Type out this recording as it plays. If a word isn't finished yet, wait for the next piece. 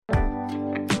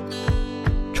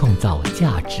创造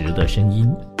价值的声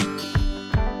音。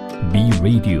B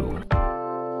Radio。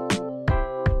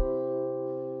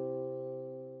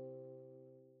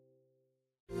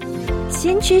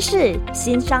新趋势、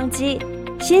新商机、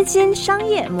新兴商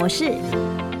业模式。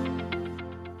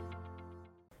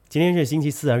今天是星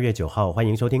期四，2月9号，欢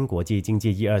迎收听国际经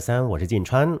济123，我是晋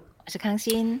川。我是康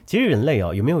欣。其实人类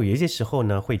有没有一些时候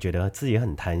呢，会觉得自己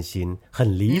很贪心，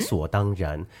很理所当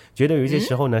然，觉得有一些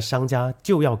时候呢，商家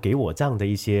就要给我这样的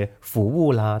一些服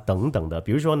务啦，等等的。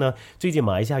比如说呢，最近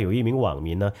马来西亚有一名网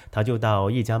民呢，他就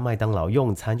到一家麦当劳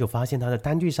用餐，就发现他的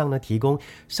单据上呢提供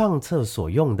上厕所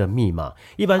用的密码。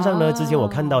一般上呢，之前我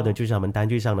看到的就是他们单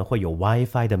据上呢会有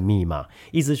WiFi 的密码，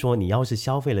意思说你要是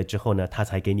消费了之后呢，他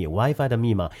才给你 WiFi 的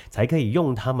密码，才可以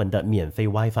用他们的免费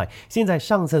WiFi。现在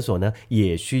上厕所呢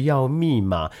也需要密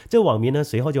码，这网民呢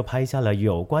随后就拍下了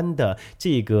有关的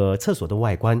这个厕所的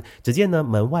外观，只见呢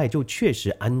门外就确实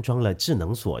安装了智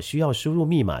能锁，需要输入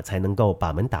密码才能够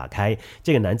把门打开。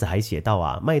这个男子还写道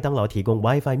啊，麦当劳提供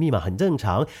WiFi 密码很正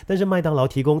常，但是麦当劳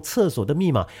提供厕所的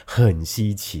密码很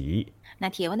稀奇。那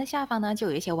帖文的下方呢，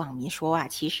就有一些网民说啊，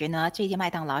其实呢，这间麦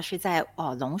当劳是在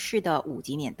龙市的5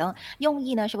级免登，用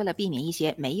意呢是为了避免一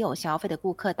些没有消费的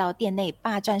顾客到店内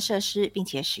霸占设施，并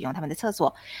且使用他们的厕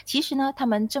所。其实呢，他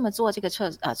们这么做这个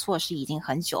措施已经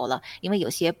很久了，因为有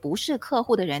些不是客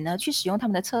户的人呢，去使用他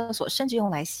们的厕所，甚至用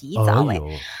来洗澡。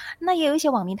那也有一些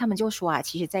网民他们就说啊，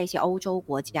其实在一些欧洲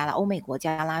国家啦、欧美国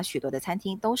家啦，许多的餐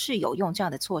厅都是有用这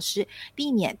样的措施，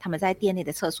避免他们在店内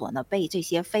的厕所呢被这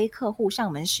些非客户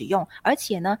上门使用。而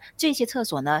且呢，这些厕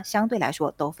所呢，相对来说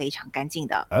都非常干净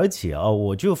的。而且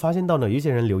我就发现到呢，有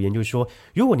些人留言就说，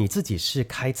如果你自己是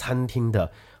开餐厅的，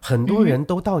很多人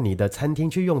都到你的餐厅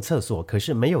去用厕所，可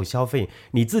是没有消费，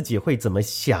你自己会怎么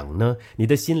想呢？你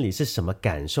的心里是什么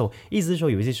感受？意思是说，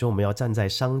有些时候我们要站在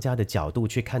商家的角度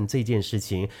去看这件事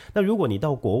情。那如果你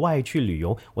到国外去旅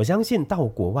游，我相信到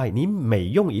国外你每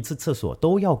用一次厕所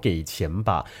都要给钱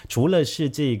吧，除了是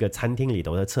这个餐厅里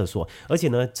头的厕所。而且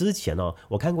呢，之前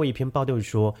我看过一篇报道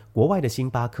说，国外的星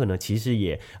巴克呢，其实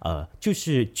也就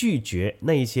是拒绝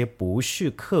那一些不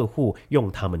是客户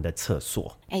用他们的厕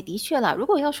所。的确了，如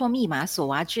果要说密码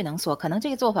锁啊、智能锁，可能这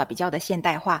个做法比较的现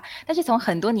代化，但是从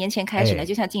很多年前开始呢，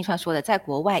就像晋川说的，在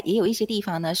国外也有一些地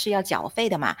方呢是要缴费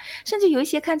的嘛，甚至有一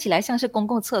些看起来像是公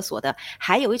共厕所的，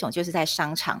还有一种就是在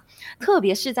商场，特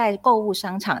别是在购物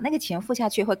商场，那个钱付下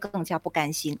去会更加不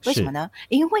甘心。为什么呢？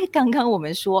因为刚刚我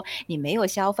们说你没有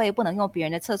消费不能用别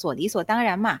人的厕所，理所当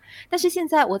然嘛。但是现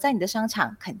在我在你的商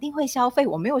场肯定会消费，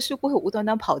我没有事不会无端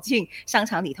端跑进商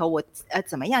场里头，我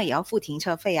怎么样也要付停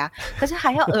车费啊，可是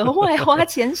还要额外花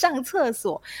钱上厕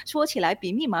所，说起来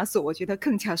比密码锁我觉得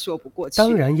更加说不过去。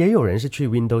当然也有人是去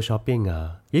window shopping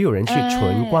啊，也有人去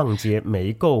纯逛街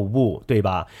没购物，对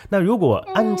吧？那如果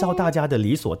按照大家的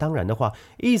理所当然的话，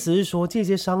意思是说这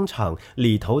些商场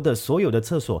里头的所有的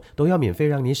厕所都要免费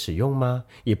让你使用吗？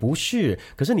也不是。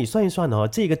可是你算一算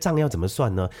这个账要怎么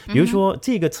算呢？比如说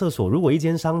这个厕所，如果一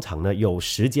间商场呢有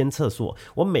10间厕所，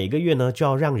我每个月呢就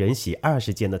要让人洗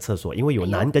20间的厕所，因为有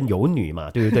男跟有女嘛，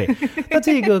对不对？那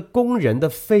这个工人的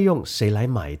费用谁来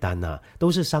买单啊？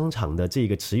都是商场的这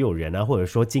个持有人啊，或者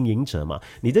说经营者嘛，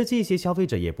你的这些消费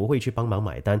者也不会去帮忙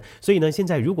买单。所以呢，现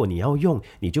在如果你要用，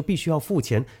你就必须要付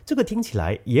钱，这个听起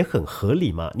来也很合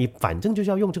理嘛。你反正就是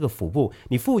要用这个服务，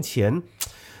你付钱，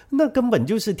那根本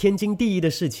就是天经地义的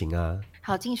事情啊。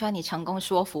好，晋川，你成功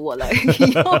说服我了，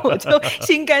以后我就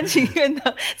心甘情愿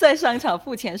的在商场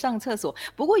付钱上厕所。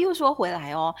不过又说回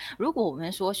来如果我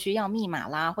们说需要密码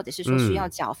啦，或者是说需要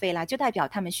缴费啦，就代表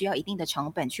他们需要一定的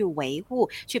成本去维护，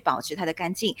去保持它的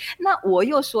干净。那我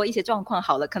又说一些状况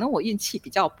好了，可能我运气比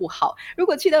较不好，如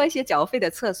果去到一些缴费的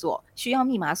厕所，需要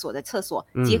密码锁的厕所，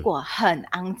结果很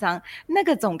肮脏，那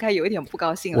个总该有一点不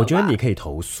高兴了吧？我觉得你可以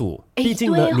投诉，毕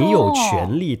竟呢，你有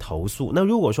权利投诉。那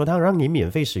如果说他让你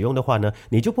免费使用的话呢，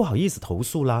你就不好意思投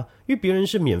诉啦，因为别人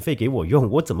是免费给我用，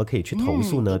我怎么可以去投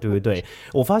诉呢？对不对？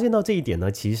我发现到这一点呢，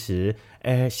其实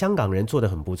香港人做得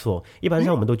很不错。一般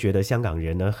上我们都觉得香港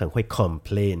人呢很会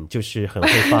complain， 就是很会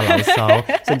发牢骚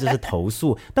甚至是投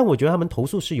诉，但我觉得他们投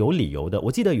诉是有理由的。我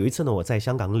记得有一次呢，我在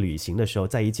香港旅行的时候，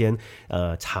在一间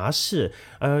茶室，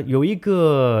有一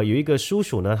个叔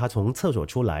叔呢，他从厕所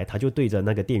出来，他就对着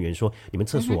那个店员说，你们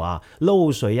厕所啊漏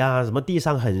水啊，什么地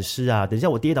上很湿啊，等一下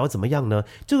我跌倒怎么样呢？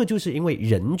这个就是因为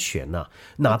人权啊，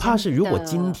哪怕是如果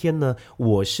今天呢，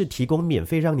我是提供免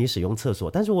费让你使用厕所，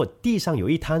但是我地上有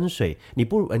一滩水，你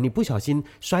不小心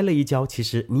摔了一跤，其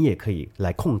实你也可以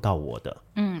来控告我的。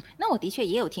那我的确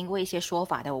也有听过一些说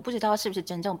法的，我不知道是不是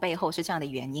真正背后是这样的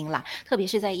原因啦。特别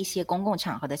是在一些公共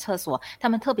场合的厕所，他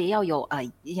们特别要有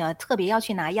特别要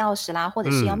去拿钥匙啦，或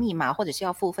者是要密码，或者是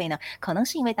要付费呢，可能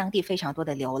是因为当地非常多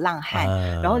的流浪汉，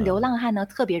然后流浪汉呢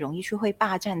特别容易去会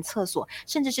霸占厕所，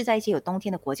甚至是在一些有冬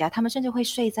天的国家，他们甚至会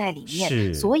睡在里面，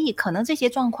是。所以可能这些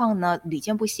状况呢屡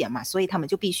见不鲜嘛，所以他们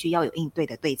就必须要有应对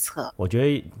的对策。我觉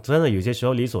得真的有些时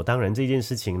候理所当然这件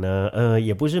事情呢，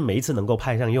也不是每一次能够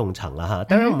派上用场了哈。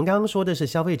当然我们刚刚说的是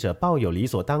消费者抱有理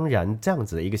所当然这样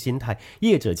子的一个心态，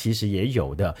业者其实也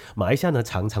有的。马来西亚呢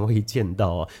常常会见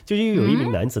到就是有一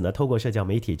名男子呢透过社交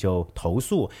媒体就投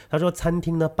诉，他说餐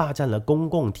厅呢霸占了公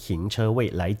共停车位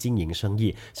来经营生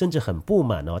意，甚至很不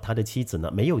满他的妻子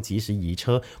呢没有及时移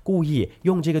车，故意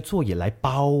用这个座椅来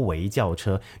包围轿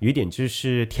车，有一点就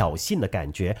是挑衅的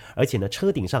感觉，而且呢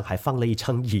车顶上还放了一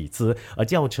张椅子，而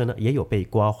轿车呢也有被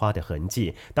刮花的痕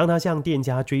迹。当他向店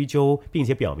家追究并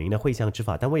且表明呢会向执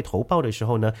法单位投报的时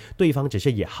候呢，对方只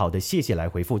是以好的谢谢来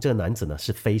回复，这个男子呢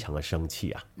是非常的生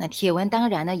气啊。那帖文当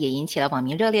然呢也引起了网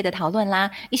民热烈的讨论啦。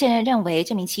一些人认为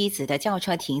这名妻子的轿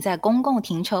车停在公共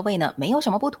停车位呢没有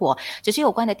什么不妥，只是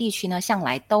有关的地区呢向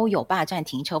来都有霸占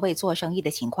停车位做生意的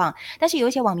情况。但是有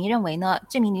一些网民认为呢，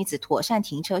这名女子妥善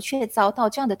停车却遭到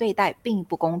这样的对待并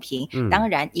不公平。当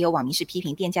然也有网民是批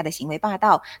评店家的行为霸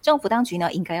道，政府当局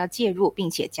呢应该要介入并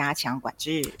且加强管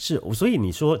制。是，所以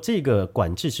你说这个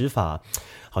管制执法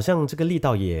好像这个力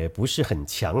道也不是很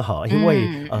强哈，因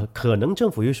为可能政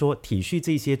府又说体恤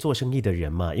这些做生意的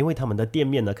人嘛，因为他们的店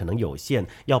面呢可能有限，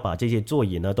要把这些座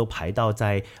椅呢都排到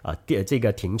在这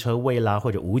个停车位啦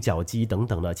或者五角机等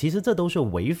等的，其实这都是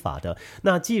违法的。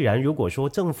那既然如果说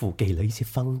政府给了一些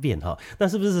方便哈，那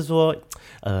是不是说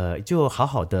就好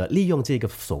好的利用这个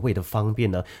所谓的方便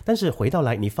呢？但是回到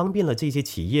来，你方便了这些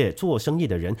企业做生意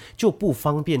的人，就不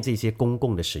方便这些公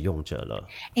共的使用者了。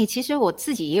其实我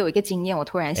自己也有一个经验，我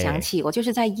突然想起，我就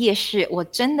是在夜市，我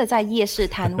真的在夜市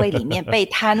摊位里面被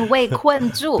摊位困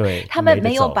住对，他们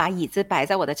没有把椅子摆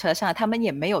在我的车上，他们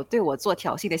也没有对我做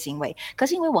挑衅的行为。可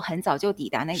是因为我很早就抵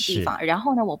达那个地方，然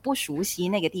后呢我不熟悉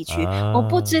那个地区，我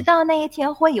不知道那一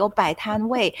天会有摆摊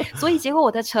位，所以结果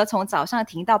我的车从早上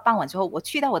停到傍晚之后，我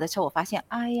去到我的车，我发现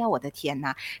哎呀我的天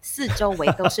哪，四周围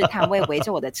都是摊位围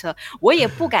着我的车，我也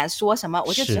不敢说什么，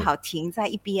我就只好停在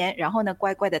一边，然后呢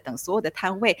乖乖的等所有的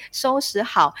摊位收拾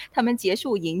好，他们结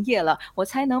束营业了，我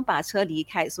才能把车离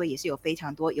开，所以也是有非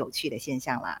常多有趣的现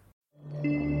象啦。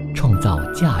创造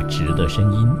价值的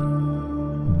声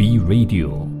音 B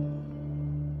Radio。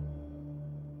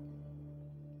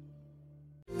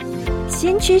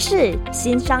 新趋势、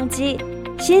新商机、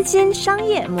新兴商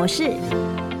业模式。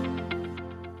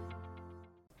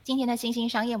今天的新兴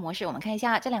商业模式，我们看一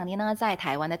下这2年呢，在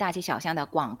台湾的大街小巷的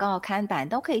广告看板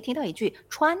都可以听到一句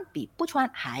穿比不穿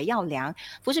还要凉。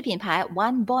服饰品牌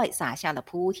One Boy 撒下了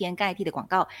铺天盖地的广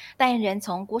告，代言人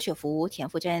从郭雪芙、田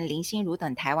馥甄、林心如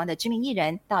等台湾的知名艺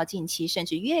人，到近期甚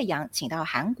至岳阳请到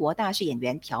韩国大势演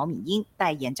员朴敏英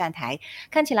代言站台，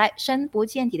看起来深不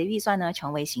见底的预算呢，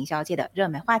成为行销界的热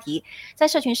门话题，在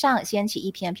社群上掀起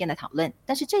一篇篇的讨论。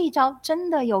但是这一招真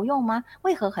的有用吗？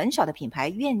为何很少的品牌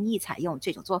愿意采用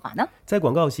这种做法呢？在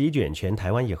广告席卷全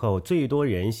台湾以后，最多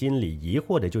人心里疑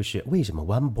惑的就是为什么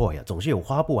One Boy 总是有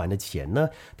花不完的钱呢？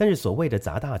但是所谓的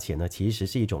砸大钱呢，其实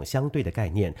是一种相对的概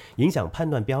念，影响判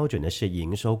断标准的是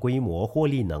营收规模、获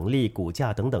利能力、股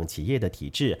价等等企业的体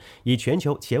制。以全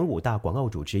球前5大广告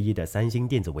主之一的三星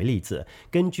电子为例子，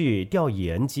根据调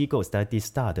研机构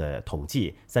Statista 的统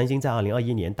计，三星在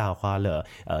2021年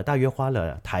大约花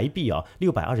了台币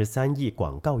623亿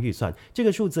广告预算。这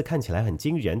个数字看起来很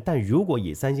惊人，但如果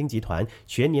以三星集团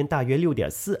全年大约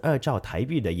6.42兆台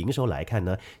币的营收来看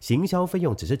呢，行销费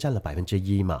用只是占了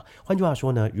1%嘛。换句话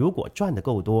说呢，如果赚得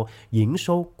够多，营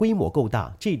收规模够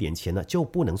大，这一点钱呢就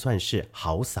不能算是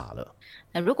好撒了。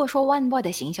那如果说 One Boy 的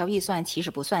行销预算其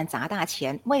实不算砸大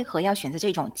钱，为何要选择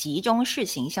这种集中式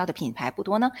行销的品牌不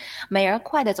多呢？美而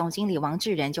快的总经理王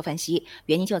志仁就分析，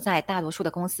原因就在大多数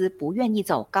的公司不愿意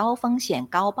走高风险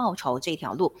高报酬这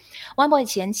条路。One Boy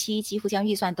前期几乎将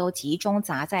预算都集中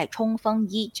砸在冲锋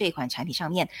衣这款产品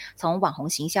上面，从网红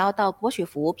行销到郭雪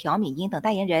芙、朴敏英等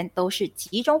代言人都是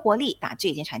集中火力打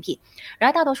这件产品。然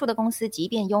而大多数的公司即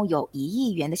便拥有1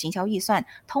亿元的行销预算，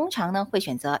通常呢会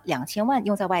选择2000万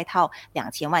用在外套，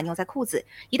 2000万用在裤子，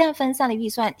一旦分散了预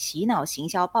算，洗脑行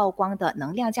销曝光的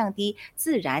能量降低，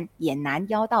自然也难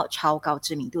邀到超高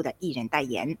知名度的艺人代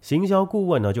言。行销顾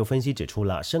问呢就分析指出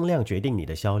了，声量决定你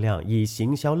的销量，以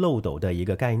行销漏斗的一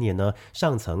个概念呢，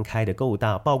上层开得够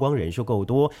大，曝光人数够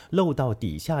多，漏到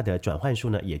底下的转换数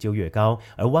呢也就越高。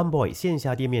而 One Boy 线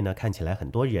下店面呢，看起来很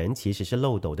多人其实是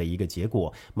漏斗的一个结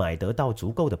果，买得到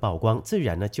足够的曝光，自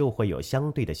然呢就会有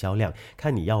相对的销量，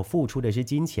看你要付出的是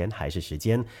金钱还是时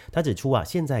间。他指出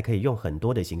现在可以用很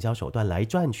多的行销手段来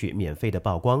赚取免费的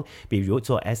曝光，比如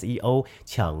做 SEO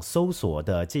抢搜索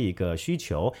的这个需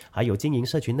求，还有经营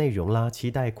社群内容啦，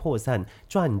期待扩散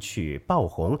赚取爆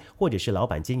红，或者是老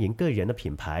板经营个人的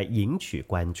品牌赢取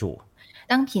关注。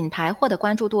当品牌获得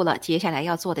关注度了，接下来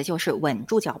要做的就是稳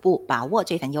住脚步，把握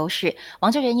这份优势。王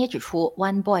哲仁也指出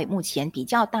One Boy 目前比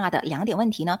较大的2点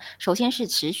问题呢，首先是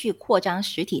持续扩张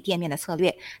实体店面的策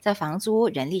略，在房租、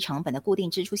人力成本的固定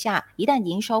支出下，一旦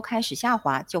营收开始下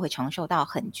滑，就会承受到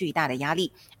很巨大的压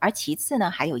力。而其次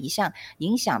呢，还有一项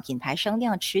影响品牌声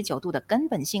量持久度的根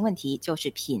本性问题，就是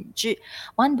品质。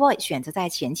One Boy 选择在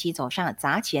前期走上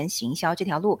砸钱行销这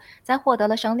条路，在获得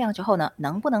了声量之后呢，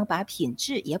能不能把品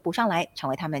质也补上来，成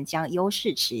为他们将优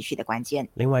势持续的关键。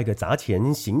另外一个砸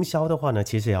钱行销的话呢，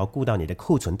其实也要顾到你的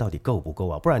库存到底够不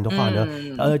够不然的话呢，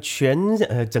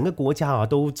整个国家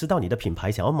都知道你的品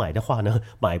牌，想要买的话呢，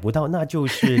买不到，那就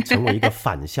是成为一个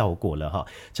反效果了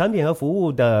产品和服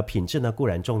务的品质呢固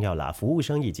然重要啦，服务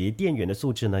生以及店员的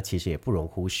素质呢其实也不容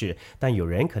忽视，但有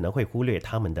人可能会忽略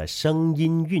他们的声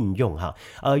音运用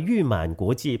誉满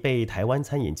国际被台湾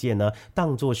餐饮界呢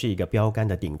当作是一个标杆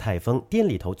的鼎泰丰，店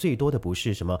里头最多的不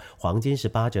是什么黄金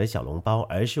18折小笼包，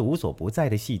而是无所不在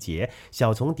的细节，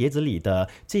小从碟子里的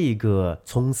这个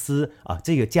葱丝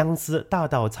这个姜丝，大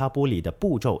到擦玻璃的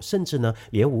步骤，甚至呢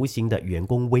连无形的员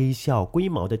工微笑龟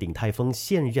毛的鼎泰丰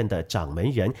现任的掌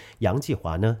门人杨继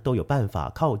华呢都有办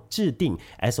法靠制定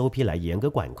SOP 来严格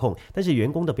管控，但是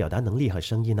员工的表达能力和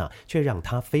声音却让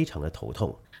他非常的头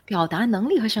痛。表达能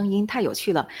力和声音太有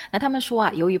趣了。那他们说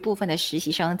由于部分的实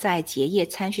习生在结业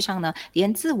餐叙上呢，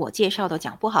连自我介绍都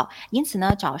讲不好，因此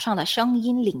呢，找上了声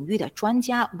音领域的专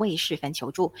家魏世芬求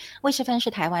助。魏世芬是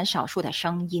台湾少数的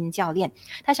声音教练，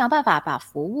他想办法把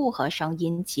服务和声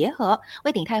音结合，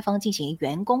为鼎泰丰进行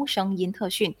员工声音特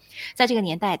训。在这个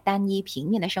年代，单一平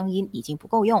面的声音已经不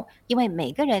够用，因为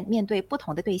每个人面对不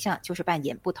同的对象，就是扮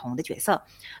演不同的角色，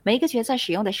每一个角色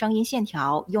使用的声音线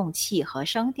条、用气和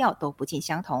声调都不尽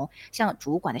相同。像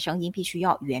主管的声音必须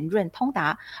要圆润通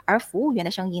达，而服务员的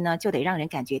声音呢，就得让人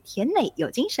感觉甜美有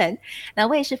精神。那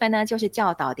魏世芬呢，就是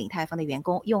教导鼎泰丰的员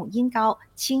工用音高、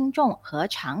轻重和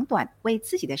长短为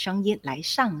自己的声音来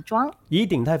上妆。以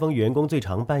鼎泰丰员工最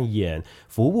常扮演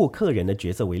服务客人的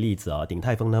角色为例子鼎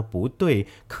泰丰呢不对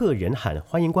客人喊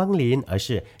欢迎光临，而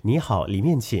是你好里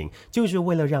面请，就是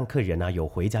为了让客人有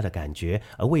回家的感觉。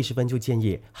而魏世芬就建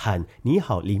议喊你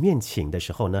好里面请的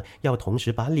时候呢，要同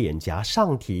时把脸颊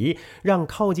上提，让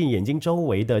靠近眼睛周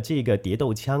围的这个蝶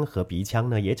窦腔和鼻腔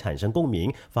呢也产生共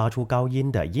鸣，发出高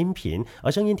音的音频，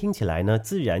而声音听起来呢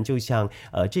自然就像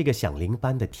这个响铃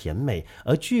般的甜美，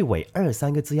而句尾2、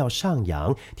3个字要上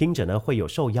扬，听着呢会有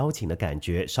受邀请的感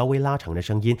觉，稍微拉长的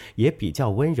声音也比较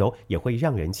温柔，也会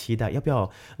让人期待。要不要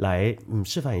来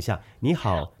示范一下？你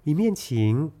好里面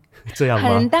请，这样吗？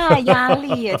很大压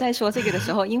力耶，在说这个的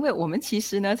时候，因为我们其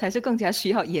实呢才是更加需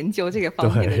要研究这个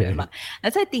方面的人嘛。那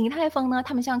在鼎泰丰呢，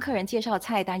他们向客人介绍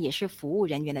菜单也是服务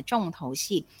人员的重头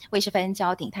戏。魏世芬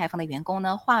教鼎泰丰的员工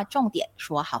呢划重点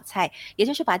说好菜，也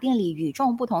就是把店里与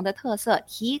众不同的特色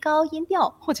提高音调，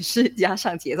或者是加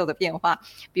上节奏的变化。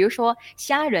比如说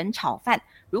虾仁炒饭，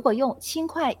如果用轻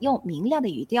快又明亮的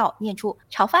语调念出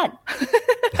炒饭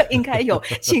应该有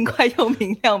轻快又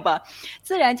明亮吧，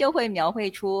自然就会描绘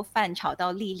出饭炒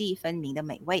到粒粒分明的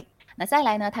美味。那再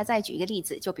来呢，他再举一个例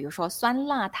子，就比如说酸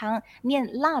辣汤，念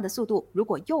辣的速度如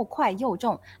果又快又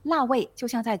重，辣味就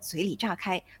像在嘴里炸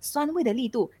开，酸味的力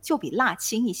度就比辣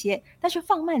轻一些，但是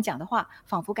放慢讲的话，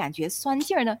仿佛感觉酸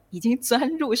劲儿呢已经钻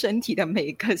入身体的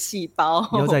每个细胞。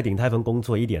要在鼎泰丰工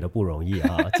作一点都不容易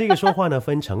这个说话呢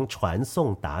分成传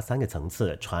送达3个层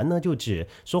次，传呢就指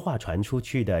说话传出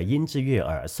去的音质悦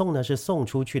耳，送呢是送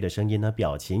出去的声音呢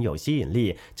表情有吸引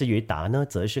力，至于达呢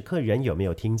则是客人有没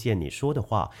有听见你说的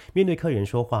话。面对客人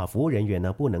说话，服务人员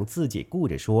呢不能自己顾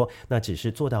着说，那只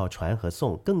是做到传和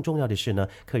送，更重要的是呢，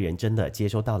客人真的接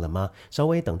收到了吗？稍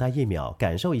微等待1秒，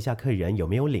感受一下客人有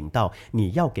没有领到你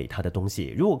要给他的东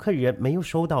西。如果客人没有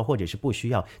收到或者是不需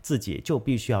要，自己就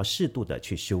必须要适度的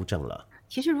去修正了。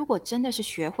其实如果真的是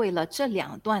学会了这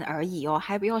2段而已哦，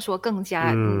还不要说更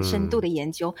加深度的研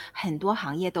究，很多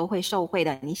行业都会受惠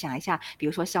的。你想一下，比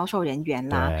如说销售人员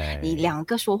啦，你对， 2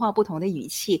个说话不同的语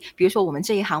气，比如说我们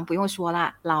这一行不用说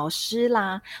啦，老师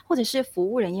啦，或者是服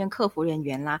务人员、客服人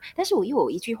员啦。但是我又有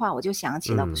一句话我就想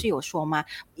起了，不是有说吗？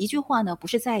一句话呢，不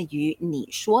是在于你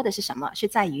说的是什么，是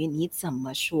在于你怎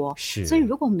么说。所以是。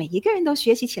如果每一个人都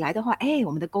学习起来的话，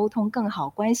我们的沟通更好，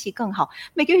关系更好，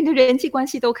每个人的人际关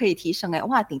系都可以提升。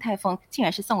哇，鼎泰丰竟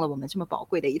然是送了我们这么宝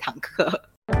贵的一堂课。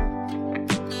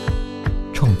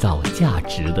创造价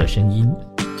值的声音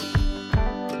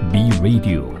，B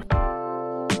Radio。